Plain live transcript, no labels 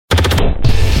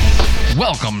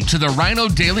Welcome to the Rhino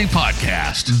Daily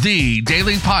Podcast, the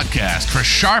daily podcast for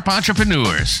sharp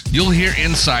entrepreneurs. You'll hear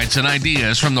insights and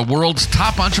ideas from the world's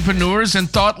top entrepreneurs and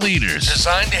thought leaders,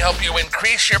 designed to help you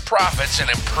increase your profits and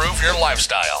improve your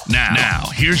lifestyle. Now,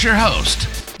 here's your host,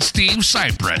 Steve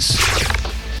Sipress.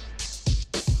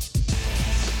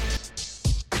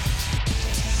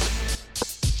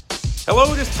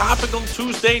 Hello, it is Topical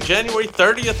Tuesday, January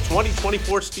 30th,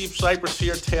 2024. Steve Sipress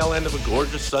here, tail end of a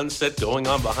gorgeous sunset going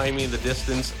on behind me in the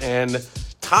distance. And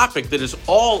topic that is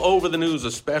all over the news,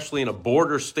 especially in a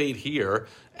border state here,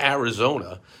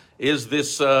 Arizona, is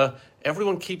this,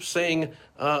 everyone keeps saying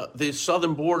the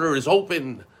southern border is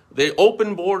open. The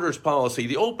open borders policy,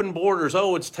 the open borders,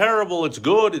 oh, it's terrible, it's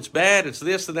good, it's bad, it's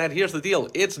this and that. Here's the deal.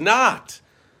 It's not.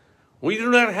 We do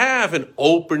not have an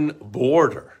open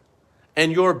border.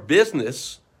 And your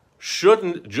business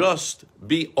shouldn't just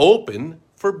be open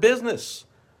for business.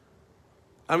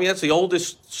 I mean, that's the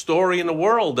oldest story in the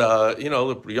world.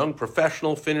 The young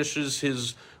professional finishes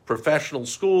his professional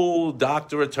school,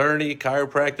 doctor, attorney,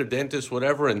 chiropractor, dentist,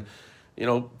 whatever, and,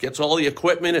 gets all the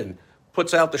equipment and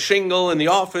puts out the shingle in the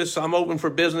office. I'm open for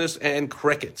business, and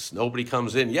crickets. Nobody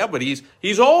comes in. Yeah, but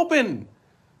he's open.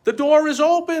 The door is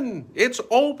open. It's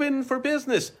open for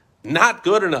business. Not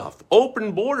good enough.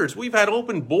 Open borders. We've had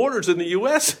open borders in the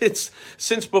U.S. It's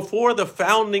since before the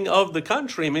founding of the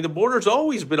country. I mean, the border's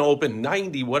always been open,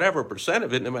 90%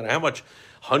 of it, no matter how much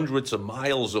hundreds of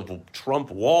miles of Trump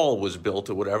wall was built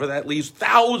or whatever. That leaves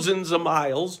thousands of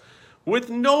miles with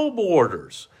no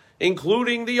borders,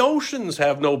 including the oceans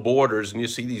have no borders. And you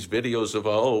see these videos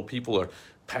of, people are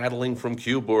paddling from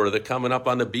Cuba, or they're coming up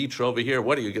on the beach over here.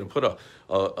 What are you going to put a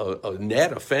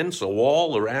net, a fence, a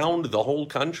wall around the whole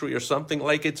country or something?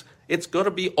 Like it's going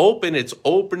to be open. It's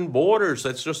open borders.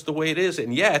 That's just the way it is.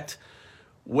 And yet,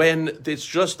 when it's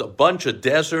just a bunch of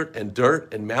desert and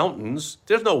dirt and mountains,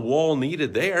 there's no wall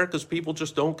needed there because people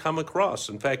just don't come across.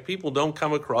 In fact, people don't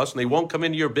come across and they won't come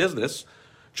into your business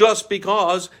just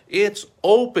because it's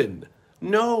open.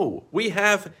 No, we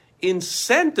have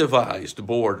incentivized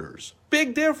borders.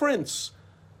 Big difference.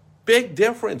 Big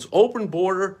difference. Open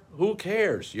border, who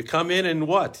cares? You come in and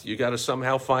what? You got to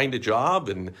somehow find a job,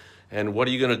 and what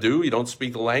are you going to do? You don't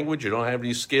speak the language. You don't have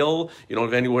any skill. You don't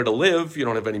have anywhere to live. You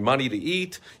don't have any money to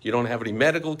eat. You don't have any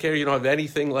medical care. You don't have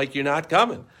anything. Like, you're not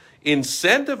coming.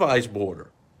 Incentivized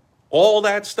border. All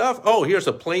that stuff. Oh, here's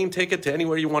a plane ticket to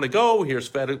anywhere you want to go. Here's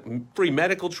free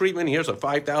medical treatment. Here's a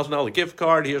 $5,000 gift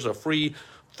card. Here's a free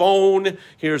phone.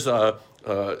 Here's a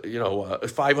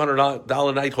 $500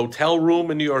 a night hotel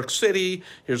room in New York City.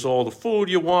 Here's all the food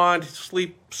you want.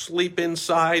 Sleep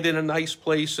inside in a nice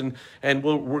place, and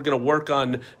we're going to work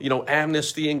on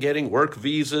amnesty and getting work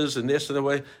visas and this and the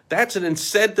way. That's an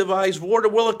incentivized border.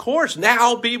 Well, of course,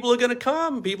 now people are going to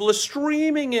come. People are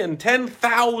streaming in.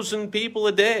 10,000 people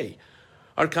a day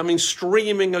are coming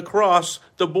streaming across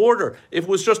the border. If it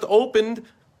was just opened,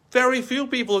 very few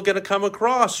people are going to come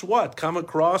across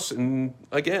and,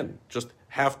 again, just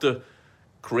have to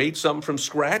create something from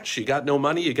scratch. You got no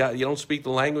money, you don't speak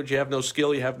the language, you have no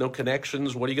skill, you have no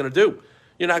connections. What are you going to do?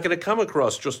 You're not going to come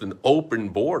across just an open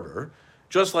border.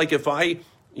 Just like if I,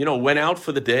 went out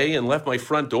for the day and left my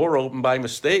front door open by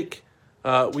mistake.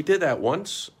 We did that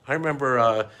once. I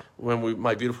remember when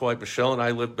my beautiful wife Michelle and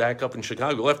I lived back up in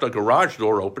Chicago, left our garage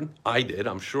door open. I did,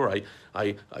 I'm sure.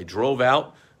 I drove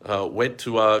out. Went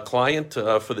to a client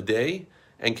for the day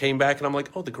and came back, and I'm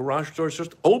like, the garage door is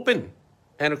just open.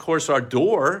 And of course, our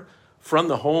door from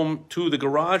the home to the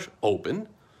garage open.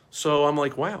 So I'm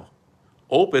like, wow,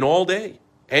 open all day.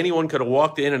 Anyone could have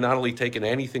walked in and not only taken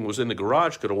anything was in the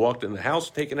garage, could have walked in the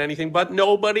house, taken anything, but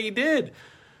nobody did.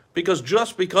 Because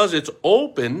just because it's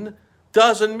open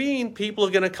doesn't mean people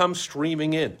are going to come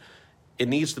streaming in. It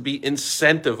needs to be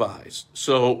incentivized.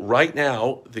 So right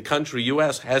now, the country,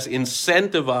 U.S., has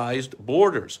incentivized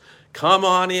borders. Come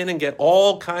on in and get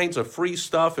all kinds of free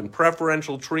stuff and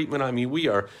preferential treatment. I mean, we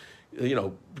are,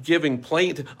 giving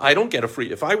plane. I don't get a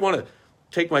free. If I want to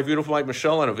take my beautiful wife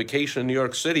Michelle on a vacation in New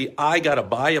York City, I got to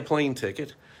buy a plane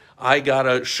ticket. I got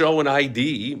to show an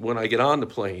ID when I get on the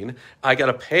plane. I got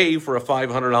to pay for a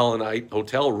 $500 a night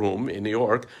hotel room in New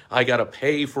York. I got to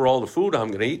pay for all the food I'm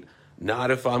going to eat.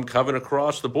 Not if I'm coming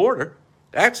across the border.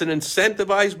 That's an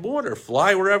incentivized border.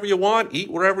 Fly wherever you want, eat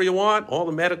wherever you want, all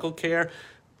the medical care,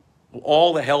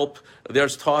 all the help.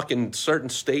 There's talk in certain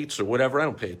states or whatever. I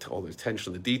don't pay all the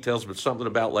attention to the details, but something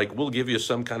about like, we'll give you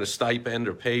some kind of stipend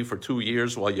or pay for 2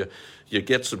 years while you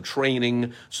get some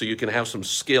training so you can have some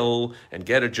skill and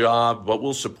get a job, but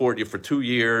we'll support you for 2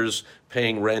 years,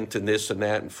 paying rent and this and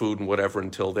that and food and whatever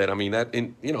until then. I mean,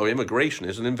 immigration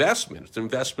is an investment. It's an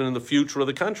investment in the future of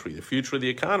the country, the future of the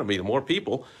economy. The more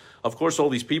people, of course, all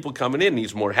these people coming in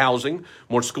needs more housing,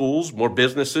 more schools, more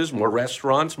businesses, more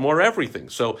restaurants, more everything.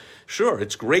 So sure,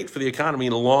 it's great for the economy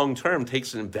in the long term,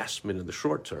 takes an investment in the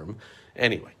short term.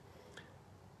 Anyway,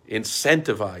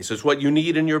 incentivize is what you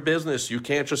need in your business. You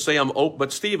can't just say,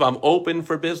 but Steve, I'm open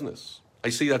for business. I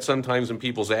see that sometimes in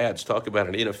people's ads, talk about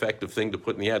an ineffective thing to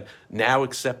put in the ad. Now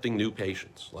accepting new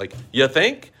patients. Like, you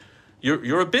think?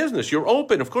 You're a business. You're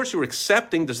open. Of course you're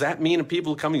accepting. Does that mean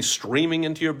people are coming streaming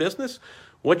into your business?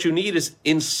 What you need is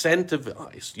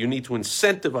incentivize. You need to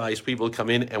incentivize people to come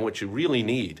in, and what you really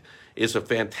need is a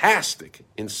fantastic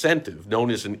incentive known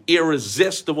as an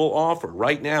irresistible offer.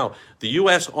 Right now, the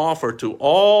U.S. offer to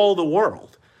all the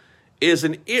world is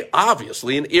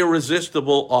obviously an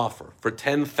irresistible offer. For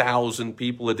 10,000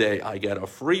 people a day, I get a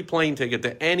free plane ticket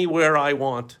to anywhere I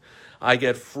want. I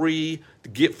get free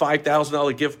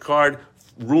 $5,000 gift card,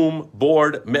 room,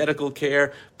 board, medical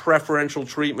care, preferential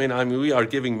treatment. I mean, we are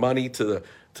giving money to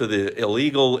the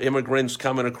illegal immigrants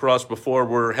coming across before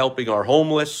we're helping our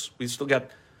homeless. We still got,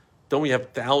 don't we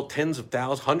have tens of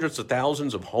thousands, hundreds of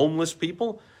thousands of homeless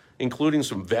people, including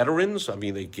some veterans? I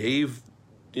mean, they gave,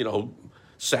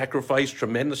 sacrificed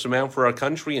tremendous amount for our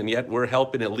country, and yet we're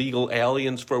helping illegal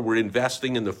aliens we're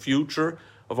investing in the future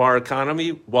of our economy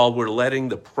while we're letting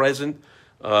the present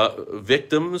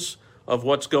victims of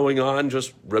what's going on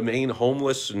just remain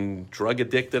homeless and drug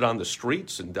addicted on the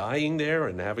streets and dying there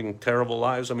and having terrible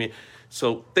lives. I mean,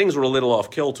 so things are a little off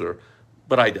kilter,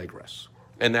 but I digress.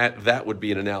 And that would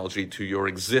be an analogy to your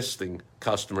existing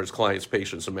customers, clients,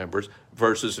 patients, and members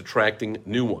versus attracting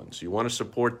new ones. You want to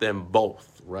support them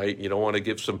both, right? You don't want to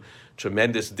give some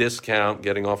tremendous discount,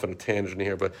 getting off on a tangent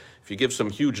here, but if you give some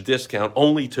huge discount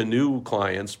only to new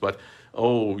clients, but,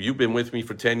 oh, you've been with me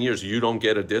for 10 years, you don't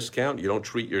get a discount, you don't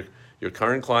treat your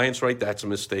current clients right, that's a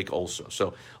mistake also.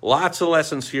 So lots of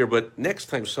lessons here, but next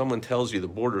time someone tells you the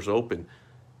border's open,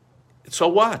 so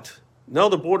what? No,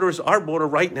 our border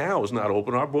right now is not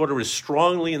open. Our border is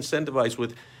strongly incentivized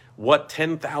with what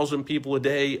 10,000 people a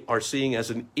day are seeing as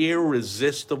an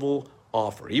irresistible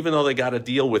offer. Even though they got to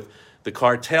deal with the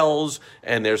cartels,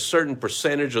 and there's a certain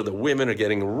percentage of the women are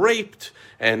getting raped,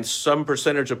 and some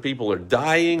percentage of people are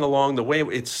dying along the way,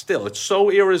 it's so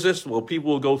irresistible.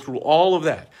 People will go through all of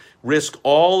that, risk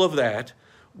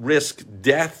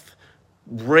death,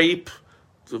 rape,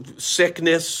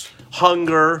 sickness,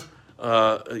 hunger,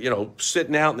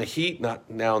 sitting out in the heat, not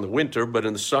now in the winter, but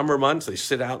in the summer months, they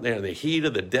sit out there in the heat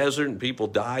of the desert and people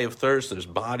die of thirst. There's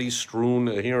bodies strewn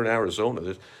here in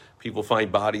Arizona. People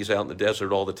find bodies out in the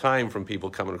desert all the time from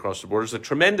people coming across the border. There's a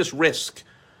tremendous risk.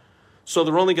 So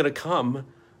they're only going to come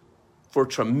for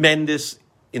tremendous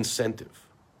incentive,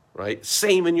 right?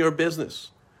 Same in your business.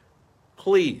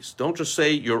 Please don't just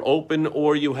say you're open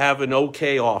or you have an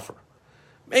okay offer.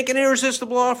 Make an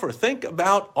irresistible offer. Think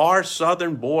about our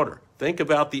southern border. Think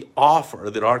about the offer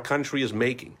that our country is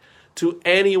making to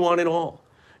anyone at all.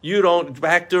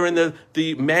 Back during the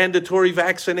mandatory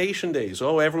vaccination days,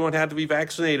 everyone had to be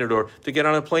vaccinated, or to get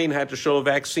on a plane had to show a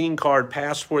vaccine card,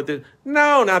 passport.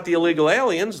 No, not the illegal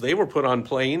aliens. They were put on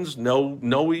planes,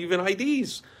 no even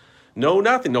IDs. No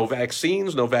nothing, no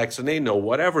vaccines, no vaccinate, no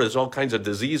whatever. There's all kinds of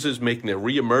diseases making their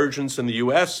reemergence in the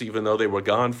U.S., even though they were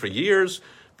gone for years,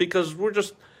 because we're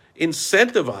just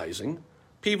incentivizing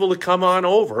people to come on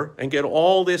over and get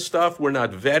all this stuff. We're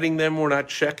not vetting them. We're not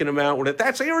checking them out.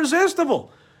 That's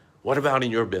irresistible. What about in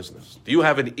your business? Do you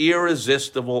have an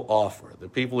irresistible offer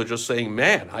that people are just saying,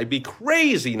 man, I'd be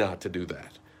crazy not to do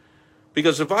that?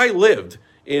 Because if I lived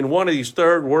in one of these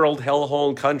third world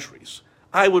hellhole countries,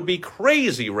 I would be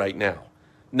crazy right now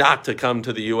not to come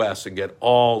to the U.S. and get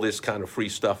all this kind of free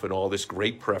stuff and all this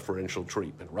great preferential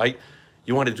treatment, right?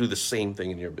 You want to do the same thing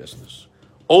in your business.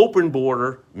 Open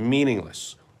border,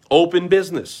 meaningless. Open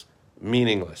business,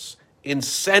 meaningless.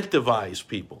 Incentivize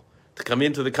people to come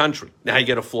into the country. Now you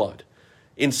get a flood.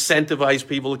 Incentivize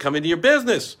people to come into your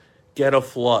business. Get a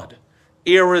flood.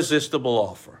 Irresistible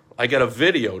offer. I got a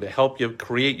video to help you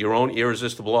create your own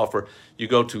irresistible offer. You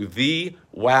go to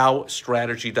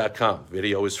thewowstrategy.com.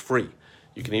 Video is free.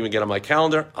 You can even get on my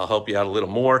calendar. I'll help you out a little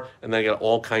more. And then I got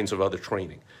all kinds of other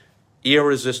training.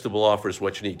 Irresistible offer is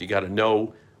what you need. You got to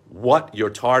know what your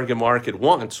target market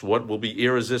wants, what will be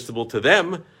irresistible to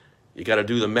them. You got to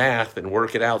do the math and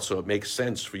work it out so it makes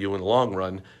sense for you in the long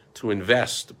run to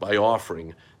invest by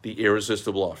offering the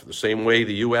irresistible offer. The same way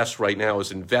the U.S. right now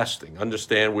is investing.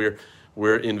 Understand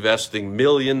we're investing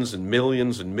millions and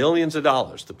millions and millions of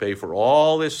dollars to pay for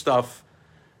all this stuff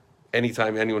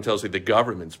anytime anyone tells you the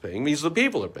government's paying, means the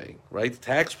people are paying, right? The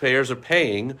taxpayers are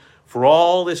paying for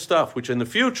all this stuff, which in the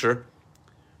future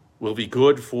will be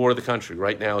good for the country.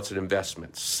 Right now, it's an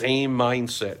investment. Same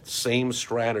mindset, same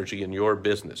strategy in your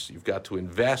business. You've got to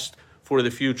invest for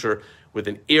the future with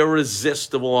an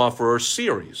irresistible offer or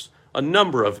series, a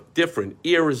number of different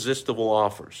irresistible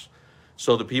offers.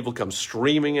 So the people come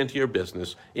streaming into your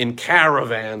business in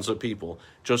caravans of people,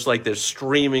 just like they're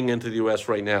streaming into the U.S.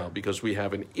 right now, because we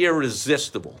have an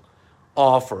irresistible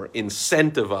offer,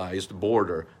 incentivized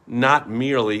border, not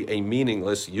merely a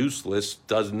meaningless, useless,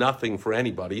 does nothing for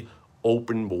anybody,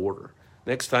 open border.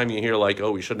 Next time you hear like,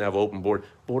 oh, we shouldn't have open border,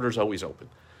 border's always open.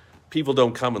 People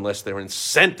don't come unless they're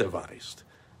incentivized.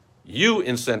 You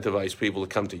incentivize people to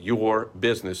come to your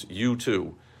business. You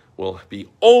too will be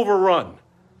overrun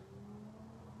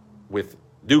with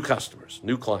new customers,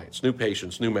 new clients, new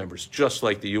patients, new members, just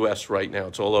like the U.S. right now.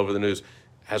 It's all over the news,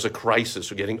 has a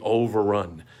crisis. We're getting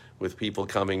overrun with people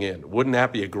coming in. Wouldn't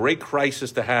that be a great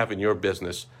crisis to have in your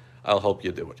business? I'll help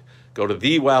you do it. Go to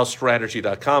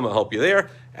thewowstrategy.com. I'll help you there.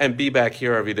 And be back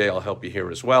here every day. I'll help you here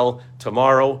as well.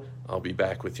 Tomorrow, I'll be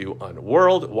back with you on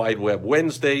World Wide Web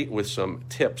Wednesday with some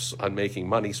tips on making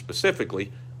money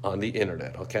specifically on the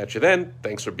internet. I'll catch you then.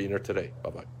 Thanks for being here today.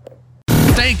 Bye-bye.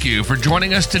 Thank you for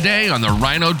joining us today on the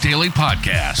Rhino Daily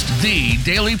Podcast, the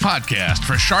daily podcast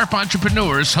for sharp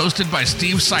entrepreneurs hosted by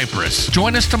Steve Sipress.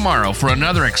 Join us tomorrow for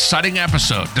another exciting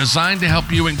episode designed to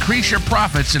help you increase your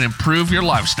profits and improve your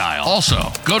lifestyle. Also,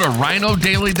 go to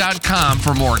rhinodaily.com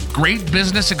for more great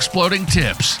business exploding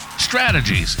tips,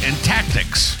 strategies, and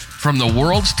tactics from the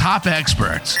world's top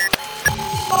experts.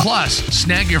 Plus,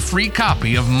 snag your free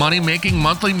copy of Money Making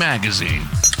Monthly magazine.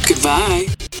 Goodbye.